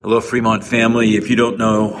Hello, Fremont family. If you don't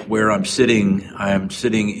know where I'm sitting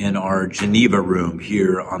in our Geneva room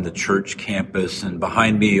here on the church campus, and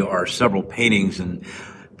behind me are several paintings and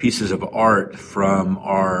pieces of art from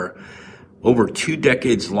our over 2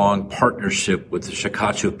 decades long partnership with the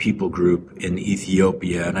Shakacho People Group in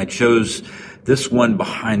Ethiopia. And I chose this one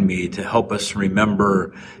behind me to help us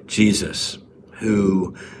remember Jesus,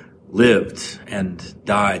 who lived and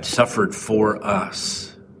died, suffered for us,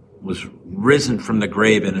 was risen from the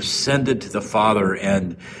grave and ascended to the Father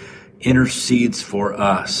and intercedes for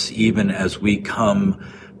us even as we come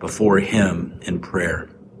before him in prayer.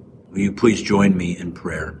 Will you please join me in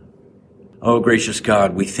prayer? Oh, gracious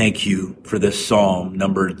God, we thank you for this Psalm,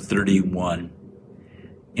 number 31.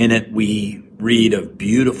 In it we read of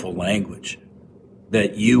beautiful language,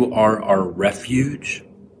 that you are our refuge,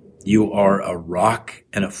 you are a rock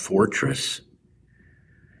and a fortress,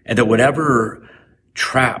 and that whatever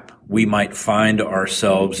trap we might find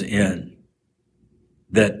ourselves in,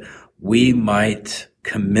 that we might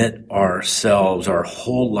commit ourselves, our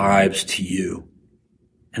whole lives to you.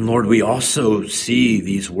 And Lord, we also see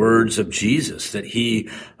these words of Jesus that he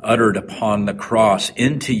uttered upon the cross: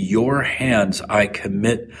 into your hands I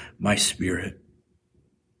commit my spirit.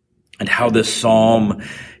 And how this psalm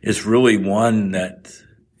is really one that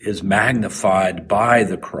is magnified by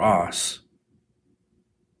the cross.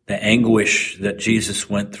 The anguish that Jesus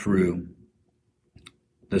went through,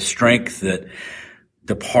 the strength that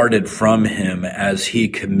departed from him as he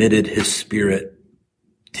committed his spirit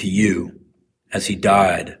to you, as he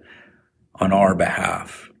died on our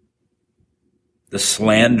behalf. The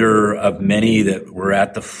slander of many that were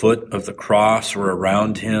at the foot of the cross or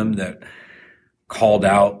around him that called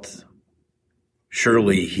out,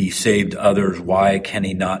 surely he saved others, why can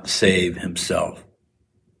he not save himself?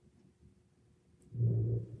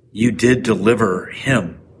 You did deliver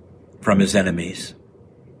him from his enemies.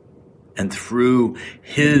 And through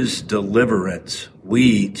his deliverance,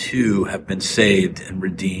 we too have been saved and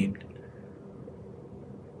redeemed.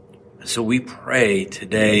 So we pray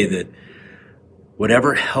today that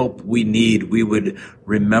whatever help we need, we would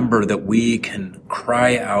remember that we can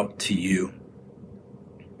cry out to you,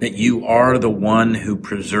 that you are the one who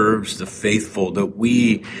preserves the faithful, that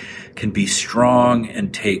we can be strong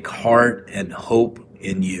and take heart and hope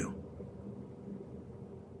in you.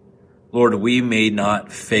 Lord, we may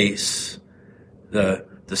not face the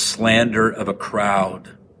slander of a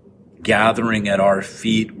crowd gathering at our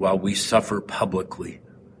feet while we suffer publicly,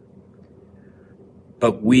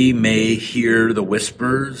 but we may hear the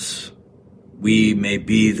whispers, we may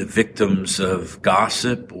be the victims of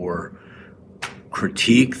gossip or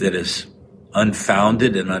critique that is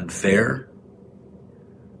unfounded and unfair.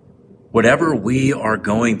 Whatever we are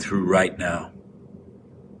going through right now,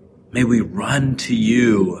 may we run to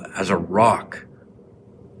you as a rock,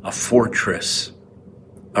 a fortress,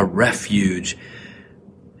 a refuge,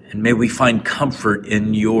 and may we find comfort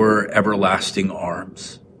in your everlasting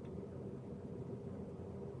arms.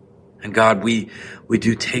 And God, we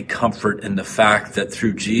do take comfort in the fact that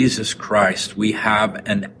through Jesus Christ, we have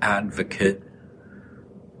an advocate.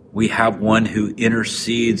 We have one who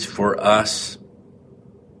intercedes for us,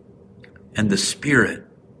 and the Spirit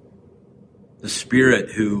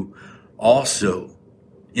who also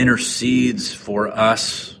intercedes for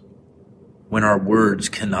us when our words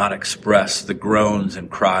cannot express the groans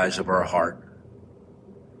and cries of our heart.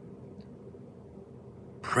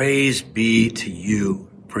 Praise be to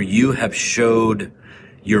you, for you have showed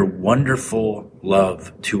your wonderful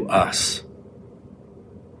love to us.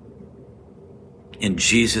 In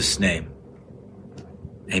Jesus' name,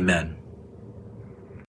 amen.